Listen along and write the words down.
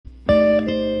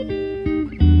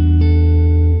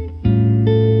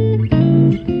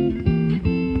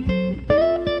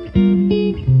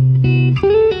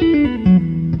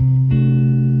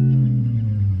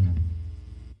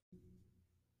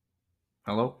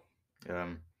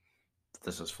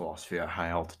This is philosophy at high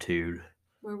altitude.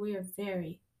 Where we are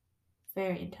very,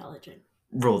 very intelligent.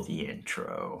 Roll the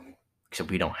intro. Except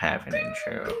we don't have an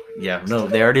intro. Yeah, no,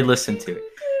 they already listened to it.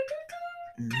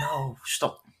 No,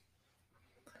 stop.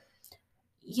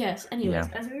 Yes, anyways,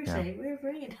 as we were saying, we're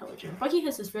very intelligent. Bucky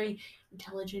has this very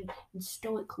intelligent and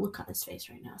stoic look on his face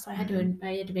right now, so I had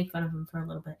to make fun of him for a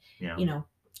little bit. Yeah. You know,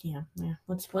 yeah.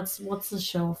 What's the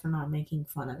show for not making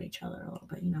fun of each other a little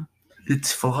bit? You know,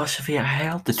 it's philosophy at high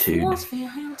altitude. It's philosophy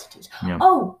at high altitude. Yeah.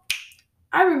 Oh,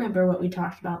 I remember what we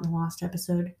talked about in the last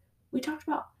episode.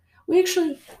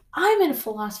 I'm in a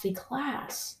philosophy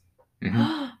class.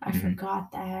 I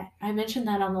forgot that. I mentioned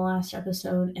that on the last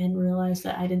episode and realized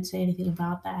that I didn't say anything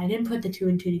about that. I didn't put the two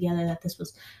and two together that this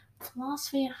was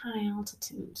philosophy at high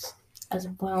altitudes as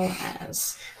well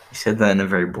as... You said that in a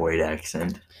very Boyd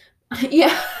accent.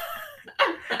 Yeah.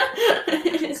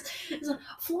 It's a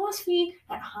philosophy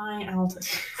at high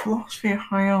altitude. Philosophy at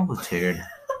high altitude.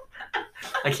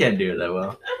 I can't do it that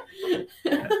well.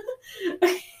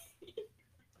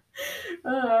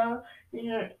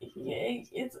 Yeah,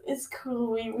 it's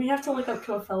cool. We have to look up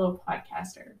to a fellow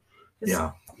podcaster.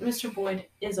 Yeah, Mr. Boyd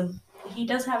he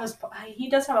does have a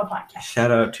podcast.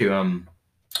 Shout out to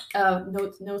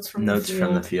Notes from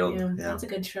the Field. Yeah, that's a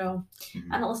good show.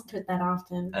 I don't listen to it that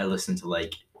often. I listened to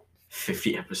like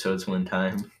 50 episodes one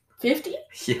time. 50?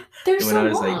 Yeah. When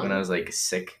I was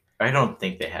sick. I don't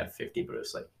think they have 50, but it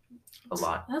was like a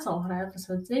lot. That's a lot of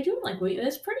episodes. They do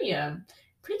it's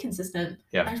pretty consistent.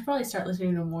 Yeah. I should probably start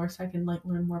listening to more so I can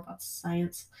learn more about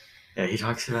science. Yeah, he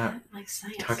talks about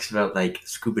science. He talks about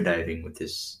scuba diving with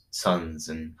his sons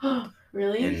and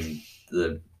really in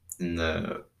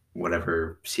the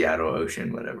whatever Seattle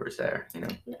Ocean, whatever's there, you know.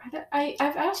 I've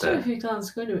asked him if he's gone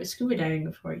scuba diving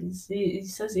before. He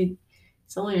says he's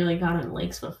only really gone in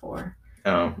lakes before.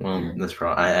 Oh well, that's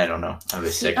probably I don't know. I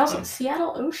was sick.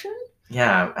 Seattle Ocean.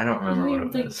 Yeah, I don't remember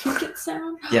what it was. Puget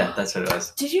Sound? Yeah, that's what it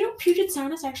was. Did you know Puget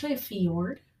Sound is actually a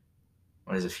fjord?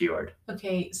 What is a fjord?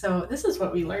 Okay, so this is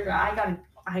what we learned. I got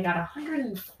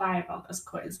 105 on this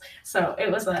quiz. So it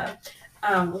was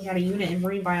we had a unit in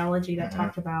marine biology that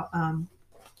talked about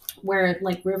where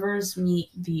rivers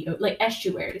meet the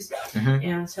estuaries.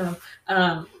 Yeah, so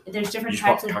there's different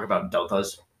types of... talk about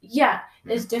deltas? Yeah,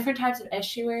 there's different types of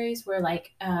estuaries where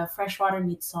freshwater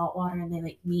meets saltwater and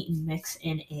they meet and mix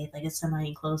in a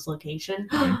semi-enclosed location.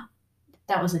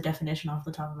 That was a definition off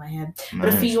the top of my head. Nice. But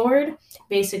a fjord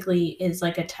basically is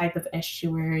a type of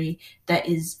estuary that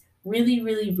is really,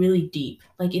 really, really deep.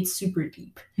 It's super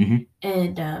deep.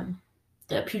 And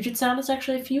the Puget Sound is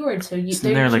actually a fjord. So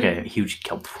isn't there a huge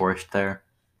kelp forest there?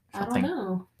 Something? I don't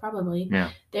know. Probably. Yeah.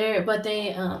 They're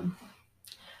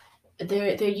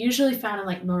usually found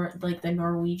in the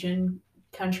Norwegian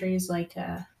countries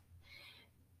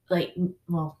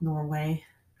Norway,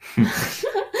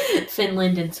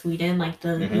 Finland and Sweden,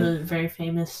 the very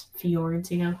famous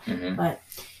fjords, you know. But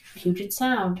Puget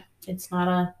Sound, it's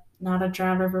not a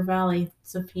dry river valley,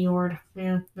 it's a fjord.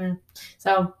 Yeah.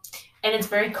 So, and it's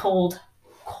very cold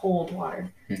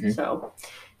water. So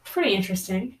pretty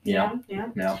interesting. Yeah.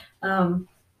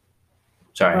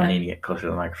 Sorry, I need to get closer to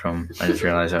the microphone. I just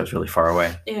realized I was really far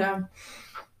away. Yeah.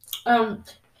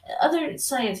 Other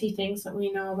sciencey things that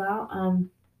we know about.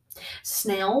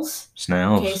 Snails.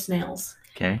 Okay, snails.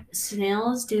 Okay.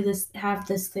 Snails have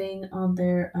this thing on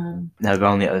their They'll go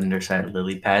on the underside of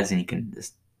lily pads and you can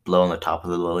just blow on the top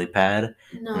of the lily pad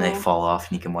and they fall off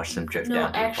and you can watch them drift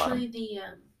down to the bottom. No, actually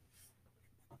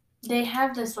they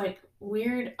have this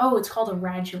weird... Oh, it's called a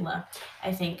radula,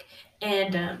 I think.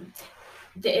 And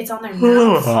it's on their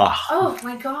mouths. Oh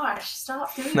my gosh,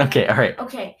 stop doing that. Okay, all right.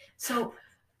 Okay, so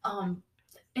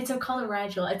it's called a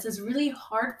radula. It's this really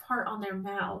hard part on their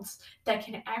mouths that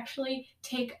can actually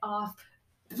take off...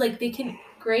 they can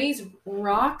graze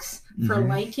rocks for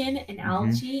lichen and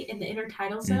algae in the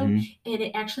intertidal zone, and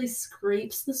it actually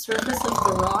scrapes the surface of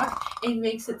the rock and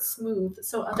makes it smooth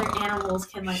so other animals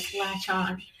can latch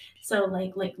on. So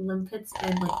limpets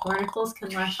and barnacles can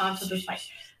latch on to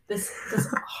this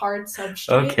hard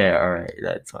substrate. Okay, all right,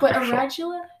 that's wonderful.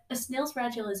 But a snail's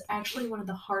radula is actually one of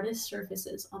the hardest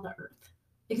surfaces on the earth.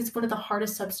 It's one of the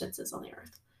hardest substances on the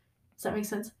earth. Does that make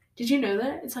sense? Did you know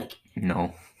that? It's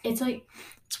no. It's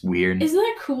it's weird. Isn't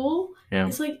that cool? Yeah.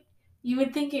 It's you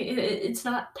would think it's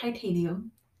not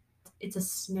titanium. It's a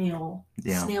snail.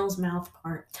 Yeah. Snail's mouth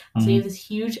part. So you have this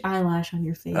huge eyelash on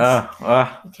your face.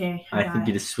 Okay. I think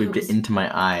you just swept it into my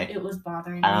eye. It was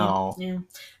bothering me. Yeah.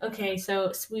 Okay,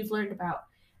 so we've learned about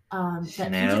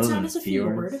that Puget Sound is a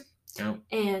fjord,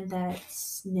 and that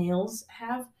snails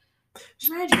have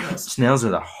radulas. Snails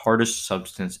are the hardest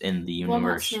substance in the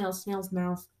universe. Well, not snails. Snail's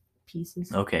mouth.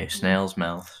 pieces. Okay, snails'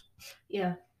 mouths.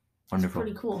 Yeah. Wonderful. It's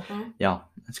pretty cool, huh? Yeah,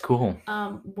 that's cool.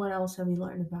 What else have we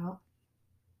learned about?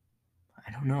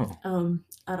 I don't know.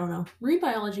 I don't know. Marine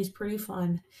biology is pretty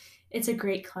fun. It's a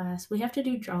great class. We have to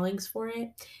do drawings for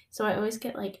it, so I always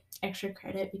get like extra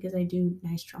credit because I do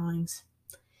nice drawings.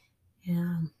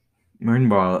 Yeah, Marine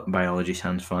biology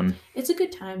sounds fun. it's a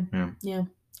good time. Yeah. Yeah.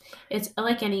 It's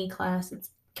like any class. It's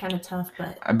kind of tough,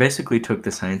 but I basically took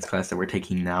the science class that we're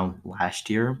taking now last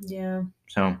year. yeah,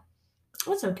 So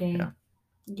it's okay. Yeah.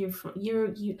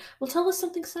 You. Well, tell us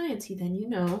something sciencey then. You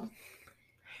know.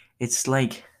 it's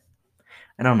like,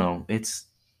 I don't know. It's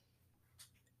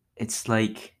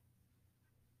like,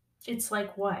 It's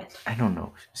like what? I don't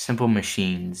know, simple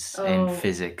machines and Oh,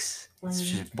 physics. It's lame.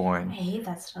 just I boring. hate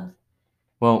that stuff.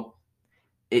 Well,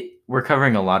 we're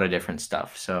covering a lot of different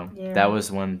stuff. So Yeah. that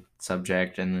was one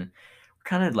subject, and then we're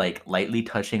kind of like lightly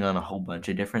touching on a whole bunch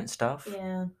of different stuff,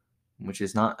 Yeah. which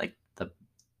is not like the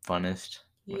funnest.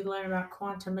 You learn about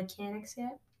quantum mechanics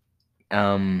yet?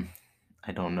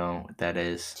 I don't know what that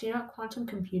is. Do you know what quantum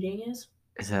computing is?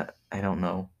 Is that, I don't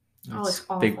know. Oh, it's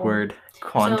big awful. word.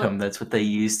 Quantum. That's what they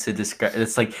use to describe.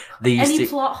 It's like they used Any to.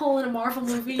 plot hole in a Marvel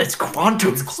movie. It's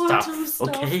quantum, It's quantum stuff.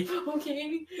 Okay.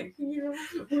 Okay. You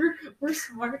know, we're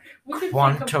smart. We can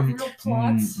Quantum think of real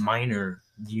plots. minor.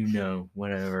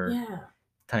 Whatever. Yeah.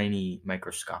 Tiny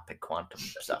microscopic quantum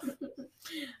stuff.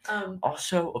 Um.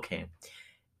 Also, okay,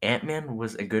 Ant-Man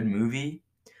was a good movie,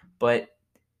 but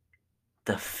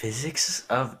the physics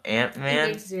of It Ant-Man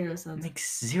makes zero sense.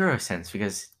 makes zero sense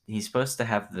because he's supposed to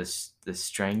have the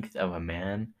strength of a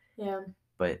man, Yeah.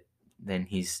 but then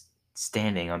he's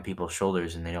standing on people's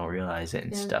shoulders and they don't realize it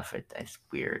and Yeah. stuff. It's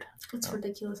weird. It's Oh.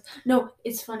 ridiculous. No,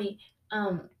 it's funny.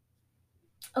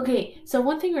 Okay, so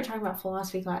one thing we're talking about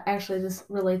philosophy class. Actually, this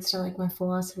relates to like my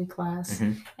philosophy class,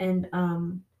 Mhm. and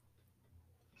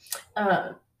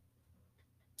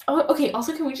Oh, okay.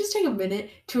 Also, can we just take a minute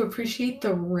to appreciate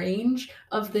the range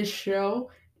of this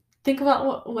show? Think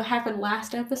about what happened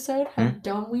last episode, how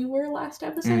dumb we were last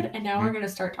episode, and now we're going to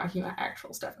start talking about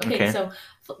actual stuff. Okay, so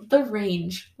the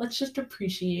range. Let's just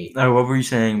appreciate. What were you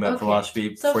saying about philosophy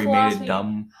before you made it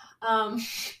dumb?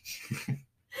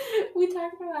 We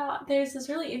talked about there's this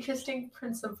really interesting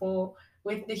principle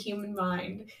with the human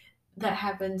mind that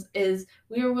happens is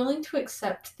we are willing to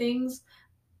accept things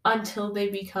until they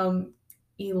become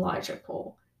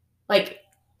illogical. Like,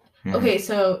 okay,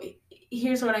 so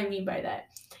here's what I mean by that.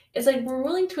 It's like we're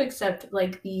willing to accept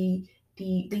like the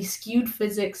skewed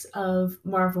physics of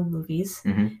Marvel movies,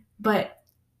 but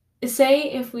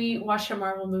say if we watched a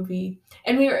Marvel movie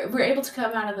and we're able to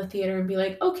come out of the theater and be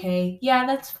like, okay, yeah,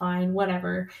 that's fine,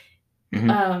 whatever.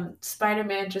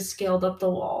 Spider-Man just scaled up the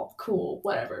wall, cool,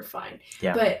 whatever, fine.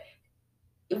 Yeah. But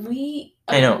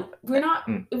I know we're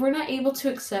not able to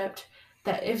accept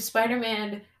that if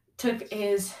Spider-Man took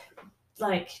his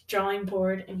like drawing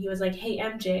board and he was like, hey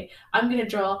MJ, I'm gonna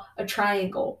draw a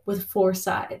triangle with 4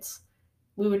 sides,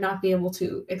 we would not be able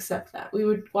to accept that. We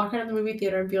would walk out of the movie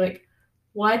theater and be like,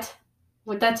 what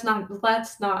that's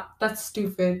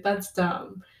stupid, that's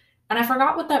dumb. And I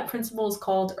forgot what that principle is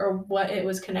called or what it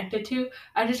was connected to.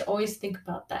 I just always think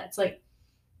about that. It's like,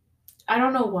 I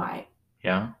don't know why.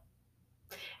 Yeah.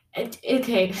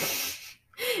 Okay.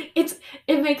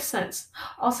 It makes sense.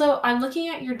 Also, I'm looking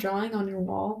at your drawing on your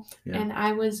wall, and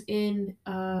I was in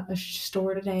a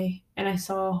store today, and I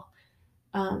saw,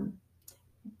 the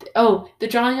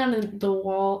drawing on the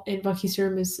wall in Bucky's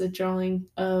room is a drawing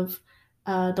of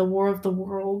the War of the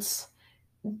Worlds,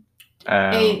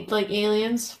 like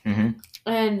aliens,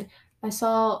 and I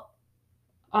saw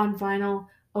on vinyl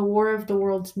a War of the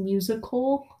Worlds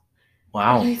musical.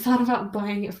 Wow. And I thought about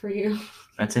buying it for you.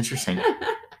 That's interesting.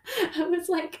 I was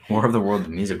like, War of the Worlds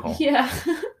musical. Yeah.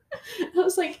 I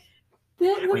was like,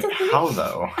 wait, how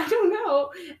though? I don't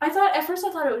know. At first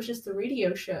I thought it was just the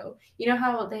radio show. You know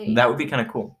how they... That would be kind of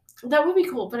cool. That would be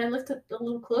cool, but I looked a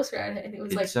little closer at it and it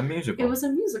was it's a musical. It was a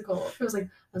musical. It was like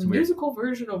a musical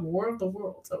version of War of the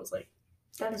Worlds. I was like,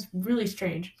 that is really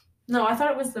strange. No, I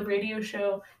thought it was the radio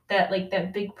show that like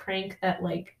that big prank that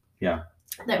like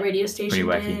that radio station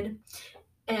did,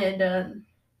 and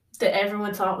that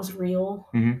everyone thought was real.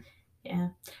 Yeah,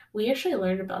 we actually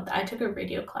learned about that. I took a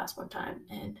radio class one time,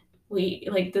 and we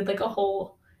like did like a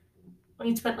whole.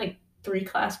 We spent like 3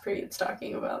 class periods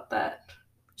talking about that.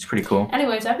 It's pretty cool.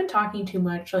 Anyways, I've been talking too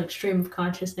much, like stream of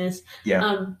consciousness.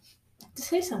 Yeah.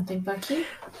 Say something, Bucky.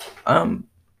 I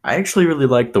actually really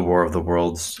liked the War of the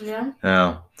Worlds. Yeah.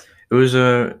 It was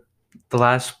the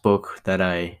last book that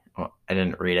I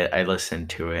didn't read it. I listened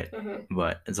to it,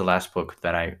 but it's the last book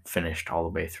that I finished all the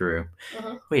way through.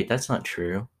 Wait, that's not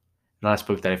true. The last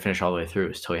book that I finished all the way through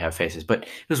was Till We Have Faces, but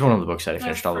it was one of the books that I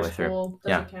finished all the way First through. Cool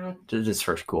doesn't count. It's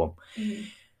first cool. Mhm.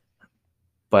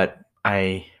 But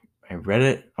I read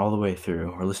it all the way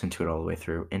through, or listened to it all the way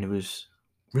through, and it was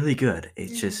really good.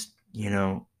 It's just,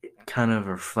 kind of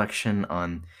a reflection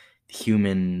on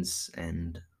humans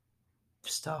and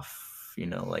stuff,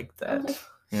 like that.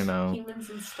 Humans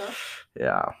and stuff.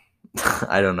 Yeah.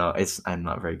 I don't know. I'm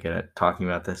not very good at talking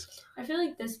about this. I feel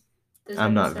like this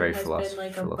I'm not episode very has been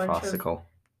like a bunch of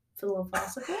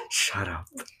philosophical. Shut up.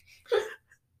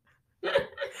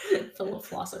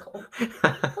 Philosophical.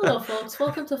 Hello, folks.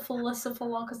 Welcome to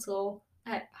Philosophical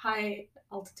at high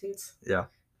altitudes. Yeah.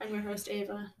 I'm your host,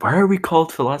 Ava. Why are we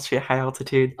called Philosophy at High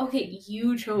Altitude? Okay,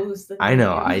 you chose the name. I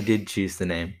know. I did choose the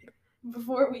name.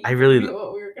 Before we I really knew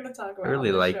what we were going to talk about, I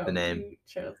really like show, the name. You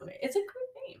chose the name. It's a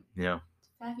great name. Yeah. It's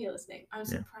a fabulous name. I'm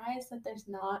surprised that there's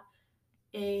not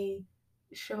a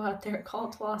show out there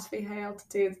called Philosophy High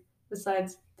Altitude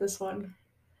besides this one.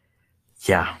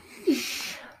 Yeah.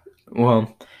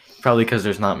 Well, probably because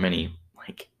there's not many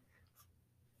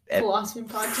philosophy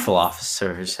podcasts.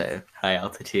 Philosophers at high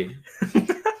altitude.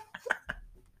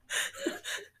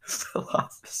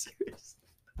 Philosophers.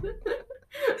 I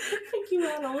think you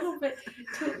went a little bit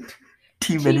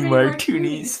too many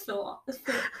martinis. Phil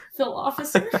officer. Phil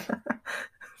officer.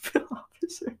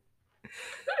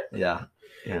 Yeah.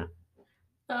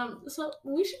 So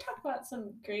we should talk about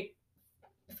some great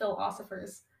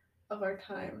philosophers of our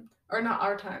time, or not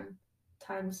our time,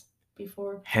 times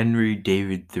before. Henry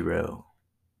David Thoreau.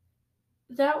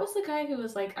 That was the guy who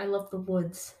was like, "I love the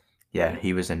woods." Yeah,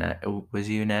 he was was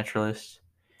he a naturalist?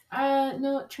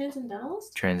 No,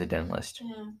 transcendentalist. Transcendentalist.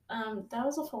 Yeah. That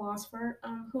was a philosopher.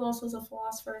 Who else was a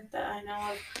philosopher that I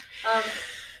know of?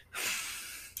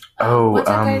 What's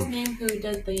that guy's name who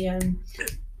did the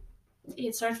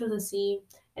it starts with a C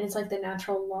and it's like the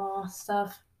natural law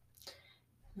stuff.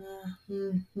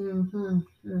 Newton.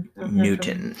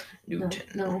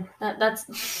 No, that's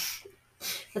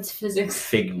physics.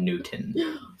 Fig Newton.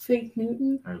 Fig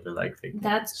Newton. I really like Fig Newton.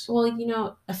 That's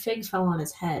a fig fell on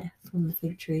his head from the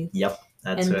fig tree. Yep,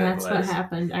 that's what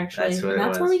happened. Actually,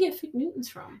 that's where we get Fig Newtons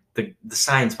from. The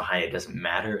science behind it doesn't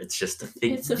matter. It's just a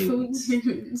Fig Newtons. Fig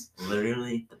Newtons.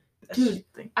 Literally the best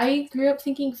thing. I grew up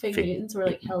thinking Fig Newtons were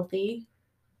like healthy,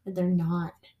 and they're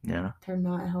not. Yeah. They're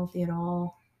not healthy at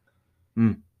all.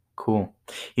 Cool.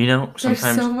 Sometimes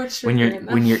there's so much sugar in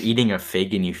them. when you're eating a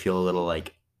fig and you feel a little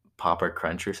like pop or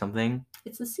crunch or something,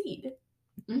 it's a seed.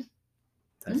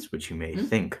 That's what you may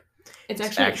think.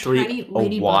 It's actually a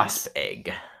wasp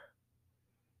egg.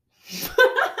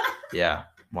 Yeah,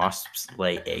 wasps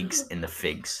lay eggs in the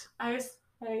figs. I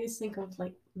always think of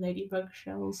like ladybug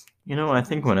shells. I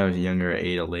think when I was younger I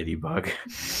ate a ladybug.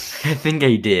 I think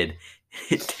I did.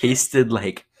 It tasted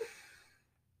like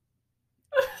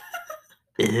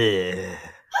we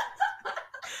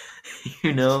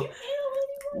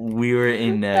were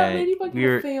in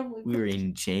we were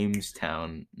in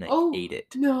Jamestown and I ate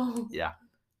it. No. Yeah.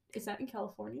 Is that in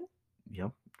California?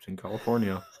 Yep, it's in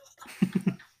California.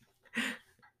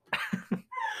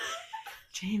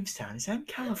 Jamestown, is that in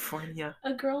California?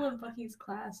 A girl in Bucky's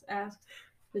class asked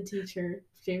the teacher if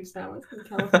Jamestown was in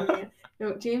California.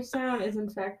 No, Jamestown is in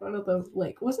fact one of the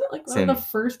wasn't it one of the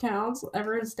first towns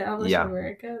ever established in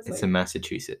America? It's in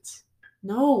Massachusetts.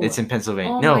 No. It's in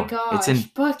Pennsylvania. Oh no, my gosh, it's in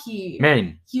Bucky.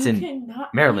 Maryland. It's in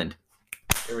Maryland.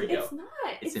 There we go. It's not.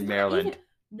 It's in Maryland.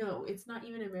 No, it's not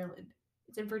even in Maryland.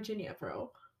 It's in Virginia,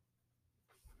 bro.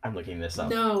 I'm looking this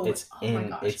up. No, it's in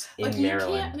Maryland. You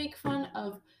can't make fun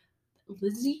of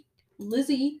Lizzie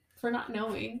for not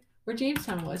knowing where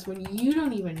Jamestown was when you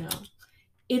don't even know.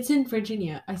 It's in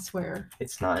Virginia, I swear.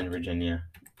 It's not in Virginia.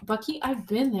 Bucky, I've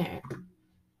been there.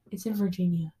 It's in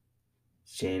Virginia.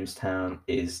 Jamestown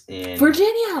is in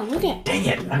Virginia. Look at. Dang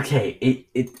it. Okay.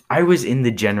 I was in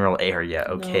the general area,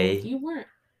 okay? No, you weren't.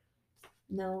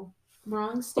 No.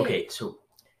 Wrong state. Okay, so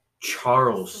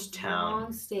Charlestown.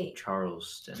 Wrong state.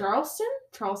 Charleston.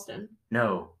 Charleston.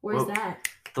 No. Where's that?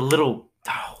 The little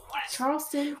what is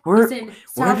Charleston. Where is in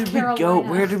South Carolina. We go?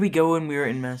 Where did we go when we were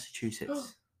in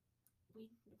Massachusetts?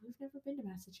 We've never been to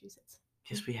Massachusetts.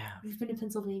 Yes, we have. We've been to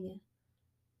Pennsylvania.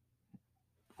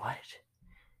 What?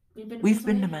 We've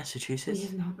been to Massachusetts? We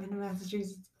have not been to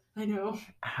Massachusetts. I know.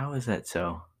 How is that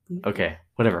so? Okay,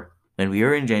 whatever. When we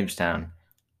were in Jamestown,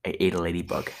 I ate a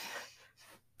ladybug.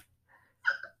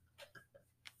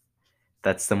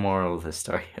 That's the moral of the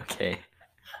story, okay?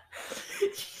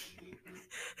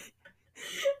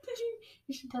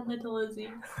 You should tell that to Lizzie.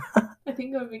 I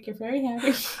think it would make her very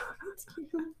happy.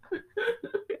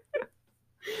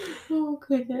 Oh,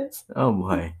 goodness. Oh,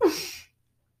 boy.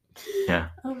 Yeah.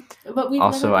 But we've never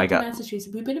Also, been to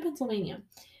Massachusetts. We've been to Pennsylvania.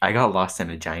 I got lost in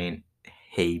a giant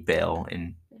hay bale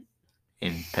in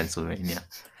Pennsylvania.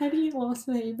 How do you get lost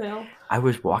in a hay bale? I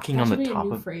was walking That on the should be a top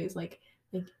new of. phrase, like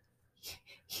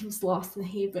he was lost in the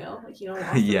hay bale, like lost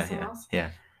in the Yeah, sauce. yeah.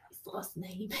 He's lost in the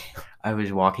hay bale. I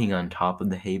was walking on top of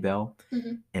the hay bale,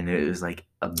 and it was like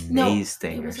a maze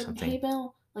thing it or was a hay something.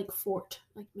 bale, like fort,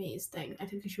 like maze thing. I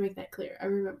think you should make that clear. I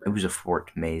remember. It was a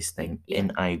fort maze thing, Yeah.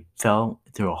 and I fell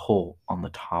through a hole on the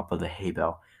top of the hay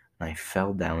bale, and I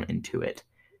fell down into it,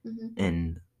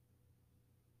 and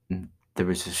there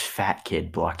was this fat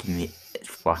kid blocking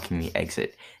the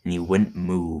exit, and he wouldn't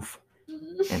move,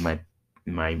 and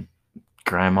my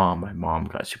grandma and my mom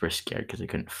got super scared because they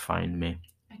couldn't find me.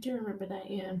 I do remember that,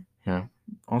 yeah. Yeah.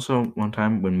 Also, one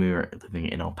time when we were living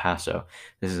in El Paso,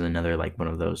 this is another like one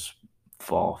of those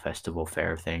fall festival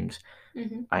fair things.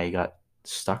 I got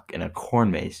stuck in a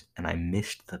corn maze and I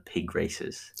missed the pig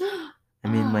races. I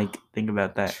mean, like, think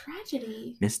about that.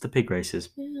 Tragedy. Missed the pig races.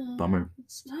 Yeah. Bummer.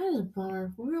 That is a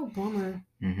bummer. Real bummer.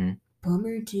 Mm-hmm.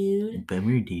 Bummer, dude.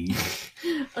 Bummer, dude.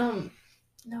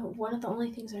 No, one of the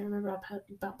only things I remember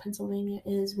about Pennsylvania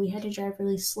is we had to drive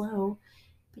really slow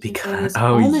Because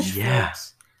Amish yeah,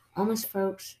 folks, Amish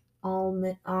folks,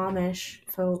 almondish.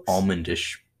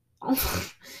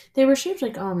 They were shaped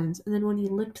like almonds, and then when you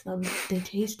licked them, they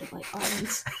tasted like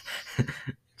almonds.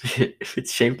 If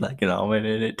it's shaped like an almond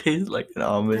and it tastes like an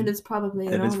almond, and it's probably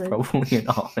an then almond. it's probably an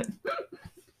almond.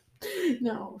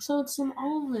 No, so some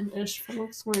almondish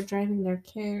folks were driving their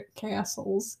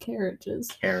carriages.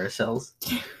 Carousels?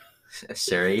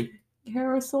 Sorry?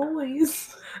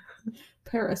 Carousels.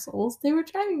 Parasols. They were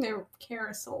driving their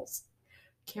carriages.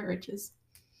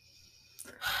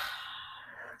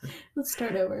 Let's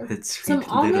start over. It's sweet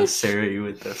little Surrey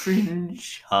with the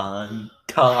fringe on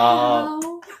top.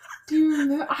 How do you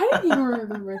remember? I don't even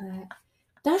remember that.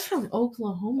 That's from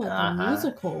Oklahoma, the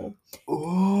musical.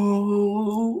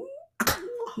 Oh,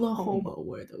 Oklahoma,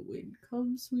 where the wind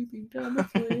comes sweeping down the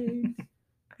plain.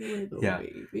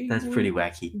 That's pretty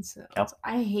wacky. Yep.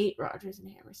 I hate Rodgers and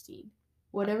Hammerstein.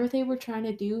 Whatever they were trying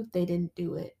to do, they didn't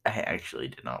do it. I actually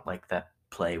did not like that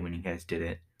play when you guys did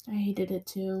it. I hated it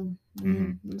too.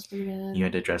 It was pretty bad. You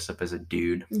had to dress up as a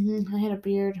dude. I had a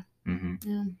beard. Yeah.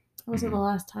 That wasn't the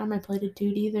last time I played a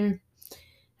dude either.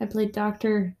 I played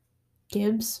Dr.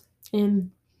 Gibbs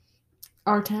in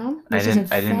our town. I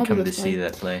didn't come to see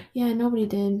that play. Yeah, nobody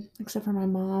did except for my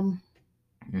mom.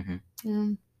 Yeah,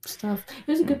 stuff.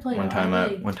 It was a good play. One time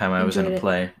I was in a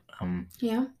play.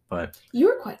 Yeah. But you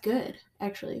were quite good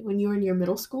actually when you were in your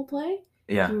middle school play.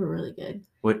 Yeah. You were really good.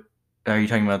 What are you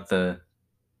talking about? The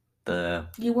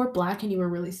You wore black and you were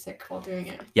really sick while doing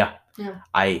it. Yeah.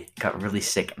 I got really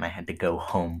sick and I had to go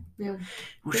home. Yeah.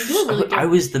 I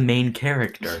was the main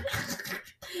character.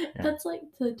 That's like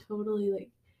the totally like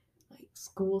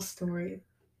school story.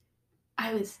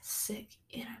 I was sick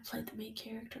and I played the main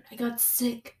character. I got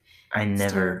sick. I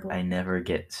never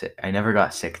get sick. I never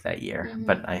got sick that year,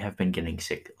 but I have been getting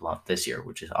sick a lot this year,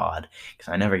 which is odd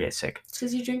because I never get sick. It's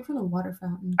because you drink from the water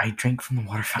fountain. I drank from the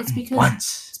water fountain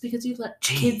once. It's because you let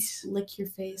kids lick your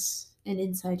face and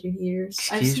inside your ears.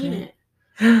 Excuse I've seen me? it.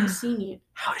 I've seen you.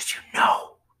 How did you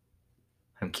know?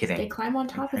 I'm kidding. They climb on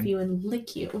top of you and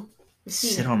lick you.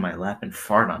 Sit on my lap and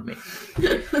fart on me.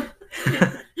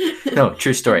 No,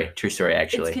 true story. True story,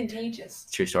 actually. It's contagious.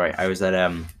 True story. I was at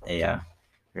a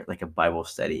Bible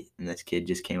study, and this kid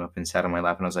just came up and sat on my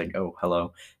lap, and I was like, "Oh,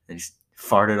 hello," and just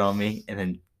farted on me, and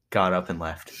then got up and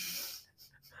left.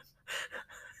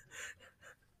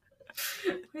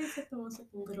 Why is that the most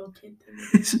little kid thing?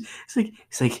 It's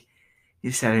like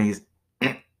he's sat and he's.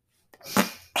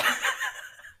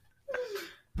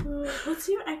 Let's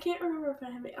see. I can't remember if I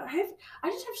have it. I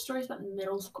just have stories about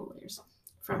middle schoolers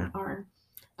from our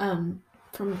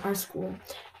school.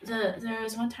 There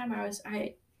was one time our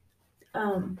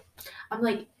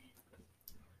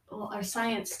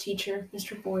science teacher,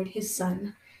 Mr. Boyd, his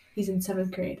son, he's in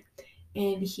 7th grade,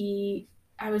 and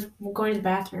I was going to the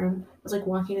bathroom. I was like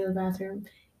walking to the bathroom,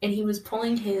 and he was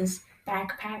pulling his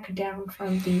backpack down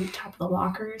from the top of the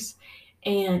lockers,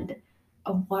 and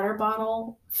a water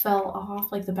bottle fell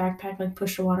off, like the backpack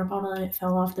pushed a water bottle and it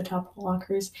fell off the top of the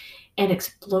lockers and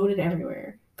exploded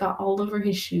everywhere. Got all over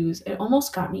his shoes. It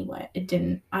almost got me wet. It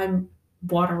didn't. I'm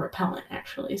water repellent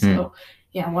actually, so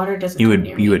yeah, water doesn't. You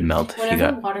would melt if you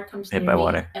got water comes hit by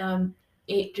water.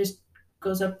 It just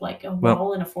goes up like a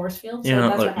wall in a force field. So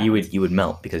that's look, you would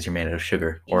melt because you're made out of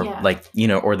sugar, or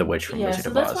or the witch from Wizard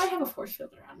of Oz. That's why I have a force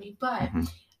field around me. But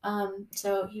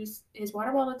so his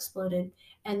water bottle exploded,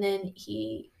 and then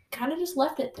he kind of just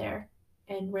left it there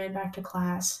and ran back to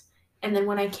class. And then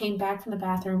when I came back from the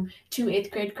bathroom, 2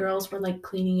 8th grade girls were like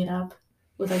cleaning it up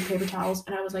with like paper towels,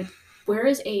 and I was like, "Where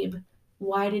is Abe?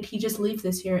 Why did he just leave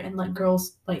this here and let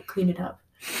girls like clean it up?"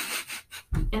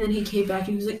 And then he came back and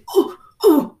he was like,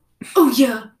 "Oh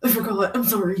yeah, I forgot. I'm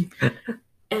sorry."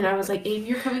 And I was like, "Abe,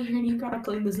 you're coming here and you gotta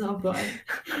clean this up, bud."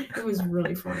 It was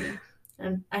really funny.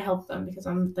 And I helped them because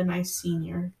I'm the nice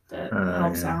senior that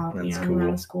helps out, that's around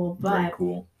cool. the school. Very But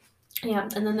cool. yeah,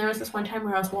 and then there was this one time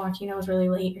where I was walking, I was really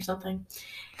late or something.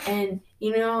 And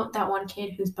you know that one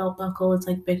kid whose belt buckle is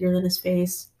like bigger than his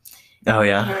face? Oh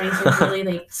yeah. Yeah, and he's like really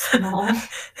like small.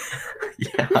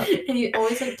 Yeah. And he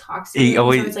always like talks to me.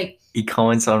 So it's like he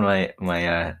comments on my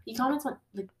he comments on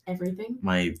like everything.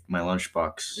 my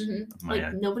lunchbox.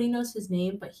 Like nobody knows his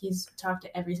name, but he's talked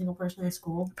to every single person in the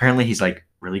school. Apparently, he's like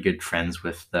really good friends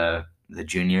with the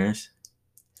juniors.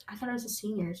 I thought it was the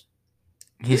seniors.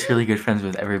 He's really good friends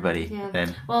with everybody. Yeah.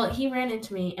 Then. Well, he ran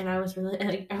into me, and I was really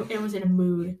like, I was in a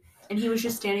mood, and he was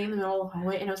just standing in the middle of the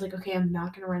hallway, and I was like, okay, I'm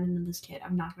not gonna run into this kid.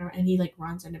 I'm not gonna. And he like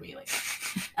runs into me, like,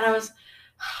 and I was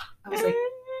like,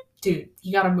 dude,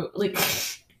 you gotta move, like.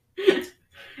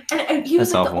 And he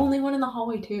was like the only one in the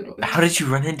hallway too. How did you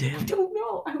run into him? I don't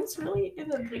know. I was really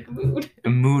in a big mood. A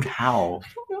mood? How? I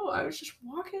don't know. I was just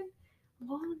walking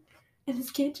along, and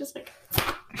this kid just like.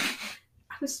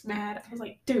 I was mad. I was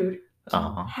like, dude,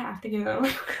 you have to go.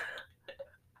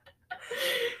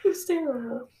 It was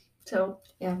terrible. So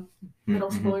yeah,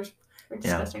 middle schoolers are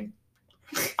disgusting.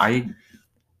 I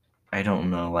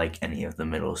don't know like any of the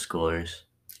middle schoolers.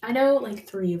 I know like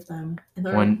 3 of them.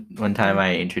 And one time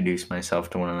I introduced myself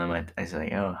to one of them. I was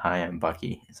like, "Oh, hi, I'm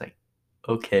Bucky." He's like,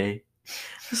 "Okay."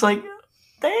 It's like,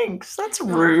 "Thanks, that's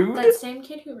rude." That same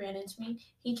kid who ran into me,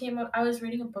 he came up. I was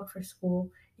reading a book for school,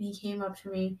 and he came up to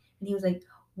me, and he was like,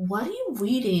 "What are you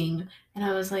reading?" And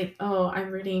I was like, "Oh,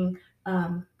 I'm reading.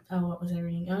 What was I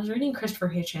reading? I was reading Christopher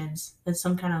Hitchens. That's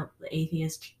some kind of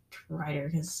atheist writer,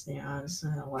 because it's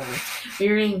whatever. We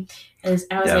were reading. I was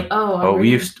like, "Oh, we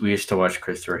used to watch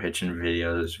Christopher Hitchens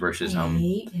videos versus I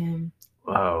hate him.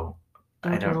 Whoa,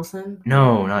 Doug Wilson?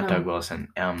 No, not Doug Wilson.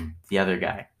 The other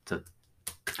guy.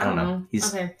 I don't know.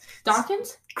 He's okay.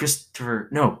 Dawkins? Christopher.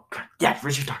 No, yeah,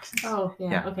 Richard Dawkins. Oh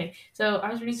yeah. Okay. So I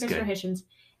was reading Christopher Hitchens,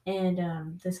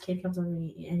 and this kid comes up to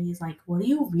me and he's like, "What are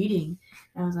you reading?"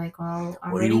 And I was like, "Well,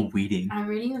 I'm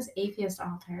reading this atheist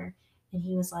author." And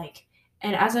he was like,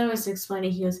 and as I was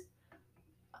explaining,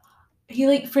 he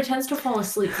like pretends to fall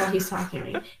asleep while he's talking to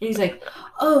me, and he's like,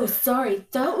 "Oh, sorry,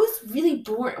 that was really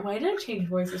boring." Why did I change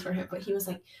voices for him? But he was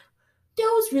like, "That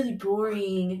was really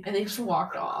boring," and they just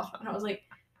walked off. And I was like,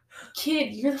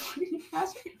 "Kid, you're the one who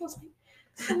asked me." I was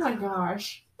like, "Oh my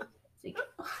gosh." Like,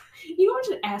 you don't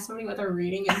just ask somebody what they're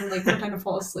reading and then like pretend to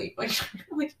fall asleep. Like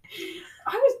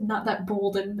I was not that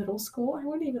bold in middle school. I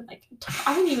wouldn't even like.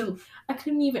 I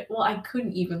couldn't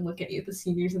even look any of the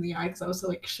seniors in the eye because I was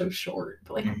so short.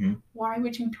 But like, why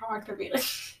would you talk to me? Like,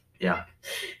 yeah,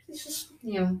 it's just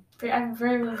I'm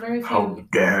very very. How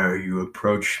dare you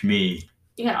approach me?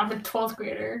 Yeah, I'm a 12th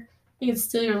grader. I can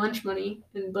steal your lunch money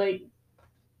and like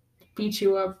beat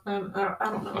you up. I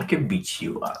don't know. I can beat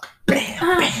you up. Bam,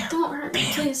 bam, don't hurt me,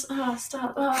 please.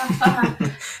 Stop.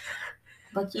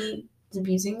 Bucky is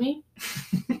abusing me.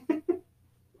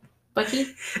 Bucky?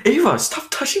 Ava, stop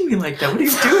touching me like that. What are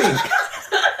you doing?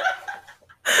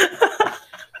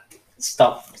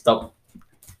 Stop.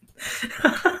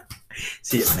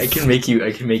 See, I can make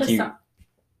you. Stop.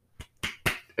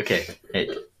 Okay, hey,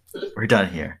 we're done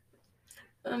here.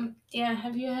 Yeah,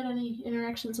 have you had any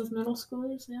interactions with middle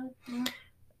schoolers? No?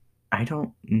 I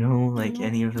don't know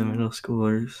any of the middle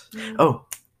schoolers. Oh,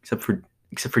 except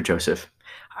for Joseph.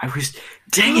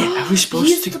 Dang it! I was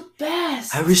supposed the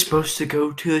best. I was supposed to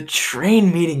go to a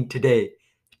train meeting today.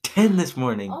 10 this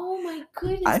morning. Oh my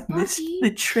goodness, I missed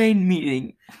the train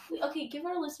meeting. Okay, give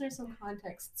our listeners some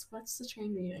context. What's the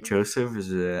train meeting? Joseph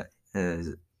is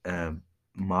a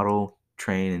model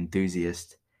train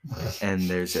enthusiast, and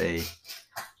there's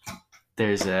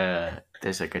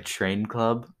like a train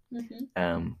club,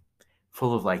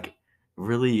 full of like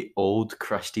really old,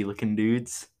 crusty looking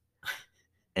dudes,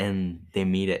 and they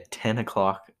meet at 10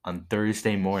 o'clock on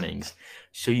Thursday mornings.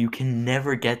 So you can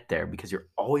never get there because you're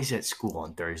always at school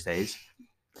on Thursdays.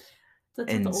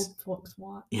 That's what the old folks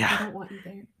want. Yeah. They don't want you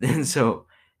there. And so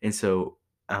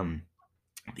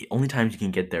the only times you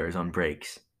can get there is on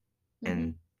breaks.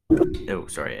 And oh,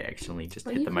 sorry, I accidentally just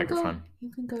hit the microphone.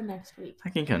 You can go next week. I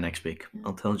can go next week. Yeah.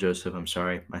 I'll tell Joseph I'm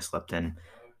sorry. I slept in.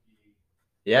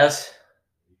 Yes.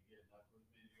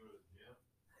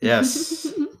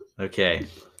 Yes. Okay.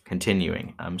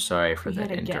 Continuing. I'm sorry for the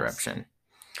interruption.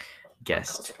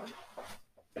 Guest.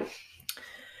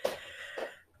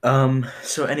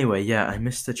 So anyway, yeah, I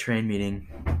missed the train meeting.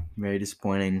 Very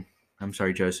disappointing. I'm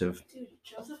sorry, Joseph. Dude,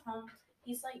 Joseph Hung,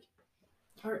 he's like,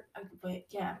 but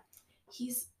yeah,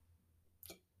 he's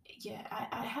yeah.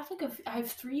 I have I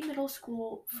have 3 middle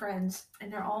school friends,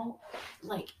 and they're all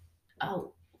like,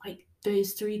 oh, like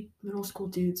those 3 middle school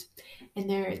dudes, and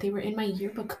they were in my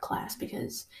yearbook class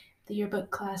because the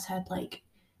yearbook class had like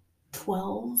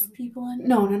 12 people in.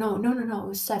 No. It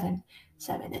was seven,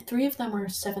 and 3 of them were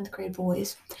 7th grade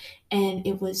boys, and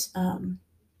it was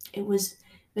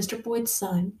Mr. Boyd's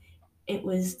son. It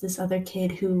was this other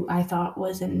kid who I thought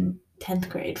was in 10th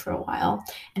grade for a while,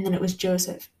 and then it was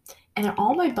Joseph. And they're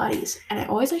all my buddies, and I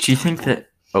always like. Do you think that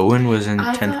Owen was in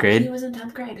I 10th thought grade? he was in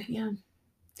 10th grade. Yeah.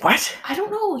 What? I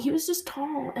don't know. He was just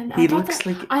tall, and He looks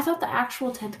like. I thought the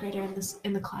actual 10th grader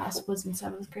in the class was in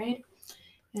 7th grade.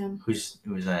 Yeah. Who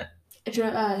was that?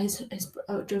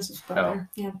 Joseph's brother.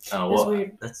 Yeah. Oh, It was well,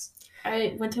 weird. that's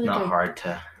I went to not hard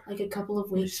to. like a couple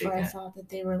of weeks mistake where I that. thought that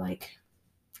they were like,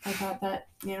 I thought that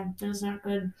it was not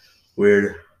good.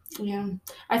 Weird. Yeah,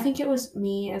 I think it was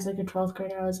me as like a 12th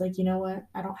grader. I was like, you know what?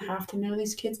 I don't have to know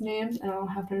these kids' names, and I don't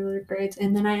have to know their grades.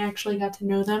 And then I actually got to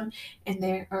know them, and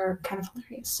they are kind of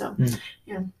hilarious. So,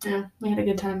 yeah, we had a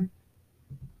good time.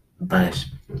 But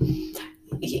Nice.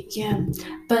 yeah,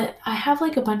 but I have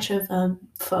like a bunch of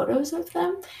photos of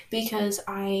them because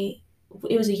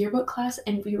it was a yearbook class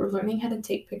and we were learning how to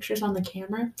take pictures on the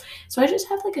camera. So I just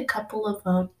have like a couple of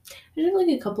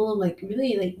like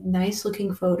really like nice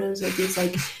looking photos of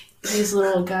these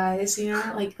little guys,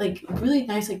 like really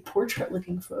nice like portrait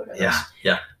looking photos.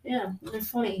 Yeah. They're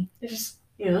funny. They're just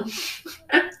and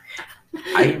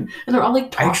they're all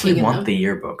like talking. I actually in want them. the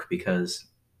yearbook because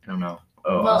I don't know.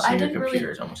 Oh, Well, also I your didn't computer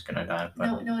really- is almost gonna die.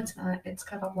 But... No, it's not. It's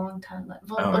got a long time left.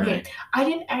 Well, Oh, okay. really? I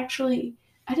didn't actually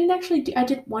I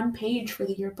did 1 page for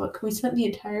the yearbook. We spent the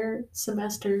entire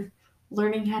semester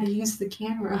learning how to use the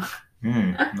camera.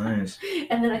 Nice.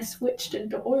 And then I switched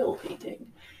into oil painting,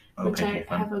 which Okay,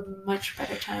 I have a much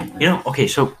better time with. okay,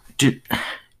 so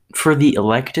for the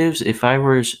electives, if I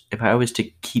was to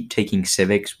keep taking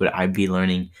civics, would I be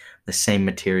learning the same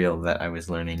material that I was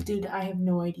learning? Dude, I have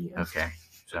no idea. Okay,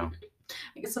 so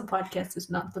I guess a podcast is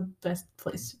not the best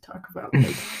place to talk about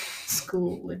like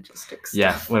school logistics.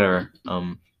 yeah, stuff. whatever.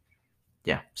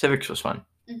 Yeah, civics was fun.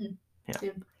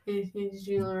 Did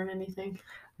you learn anything?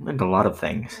 I learned a lot of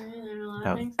things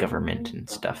About about government and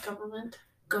stuff. Government.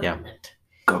 Yeah.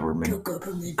 Government.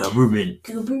 Government.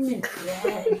 Government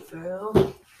bad,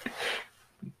 bro.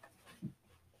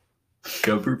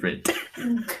 Government.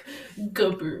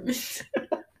 Government.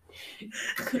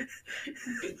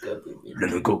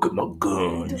 Let me go get my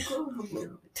guns.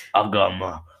 I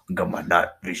got my night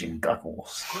vision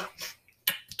goggles.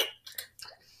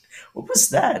 What was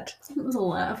that? It was a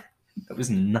laugh. That was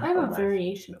not. I have a a laugh.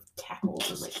 variation of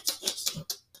cackles and like.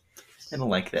 I don't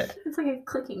like that. It's like a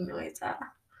clicking noise.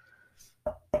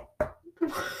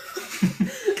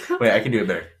 Wait, I can do it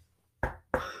better.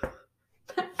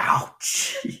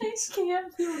 Ouch! I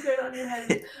can't feel good on your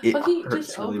head. It But he hurts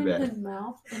just really opened bad. his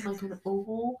mouth in like an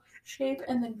oval shape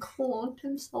and then clonked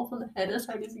himself on the head as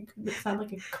hard as he could. It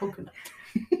sounded like a coconut.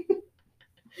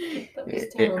 That was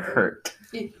It terrible. hurt.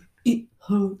 It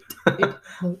hurt. It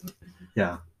hurt.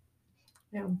 Yeah.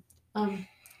 Yeah.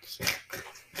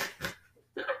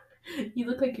 You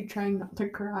look like you're trying not to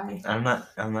cry. I'm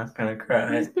not gonna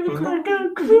cry. He's gonna I'm cry. not gonna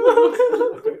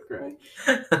I'm gonna cry.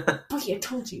 cry. Bucky, I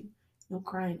told you. No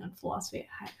crying on philosophy at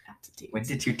high altitudes. When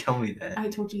did you tell me that? I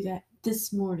told you that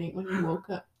this morning when you woke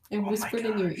up. I Oh my whispered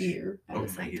in your gosh. ear. I Oh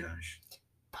was my like, gosh.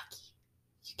 Bucky,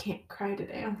 you can't cry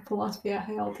today on philosophy at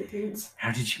high altitudes.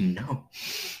 How did you know?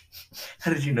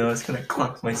 How did you know I was gonna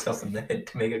clunk myself in the head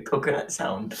to make a coconut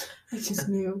sound? I just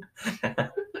knew.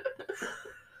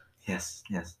 Yes.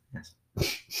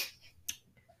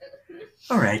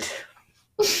 All right.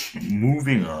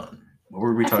 Moving on. What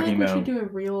were we talking We about? should do a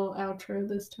real outro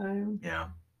this time. Yeah.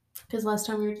 Because last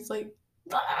time we were just like,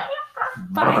 bye.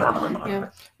 Yeah.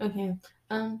 Okay.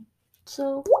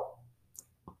 So,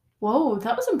 whoa,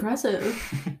 that was impressive.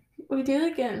 We do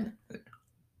it again.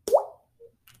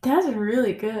 That's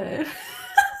really good.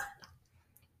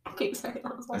 Okay, sorry.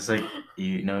 That was It's like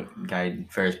guy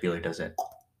Ferris Bueller does it.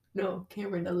 No,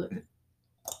 Cameron does it.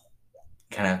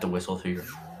 Kind of have to whistle through your.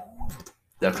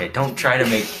 Okay, don't try to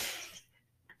make.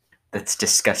 That's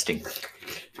disgusting.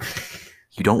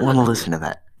 You don't want to listen to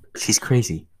that. She's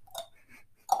crazy.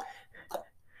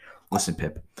 Listen,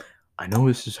 Pip. I know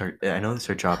this is our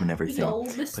job and everything,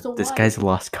 but this guy's a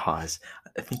lost cause.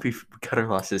 I think we cut our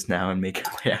losses now and make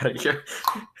our way out of here.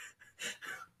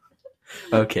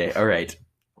 Okay, all right.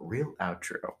 Real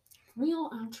outro.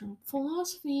 Real outro.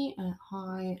 Philosophy at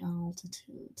high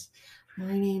altitudes.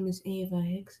 My name is Ava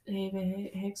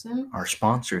Hickson. Our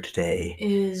sponsor today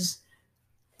Is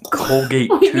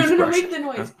Colgate wait, toothbrushes. make the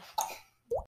noise.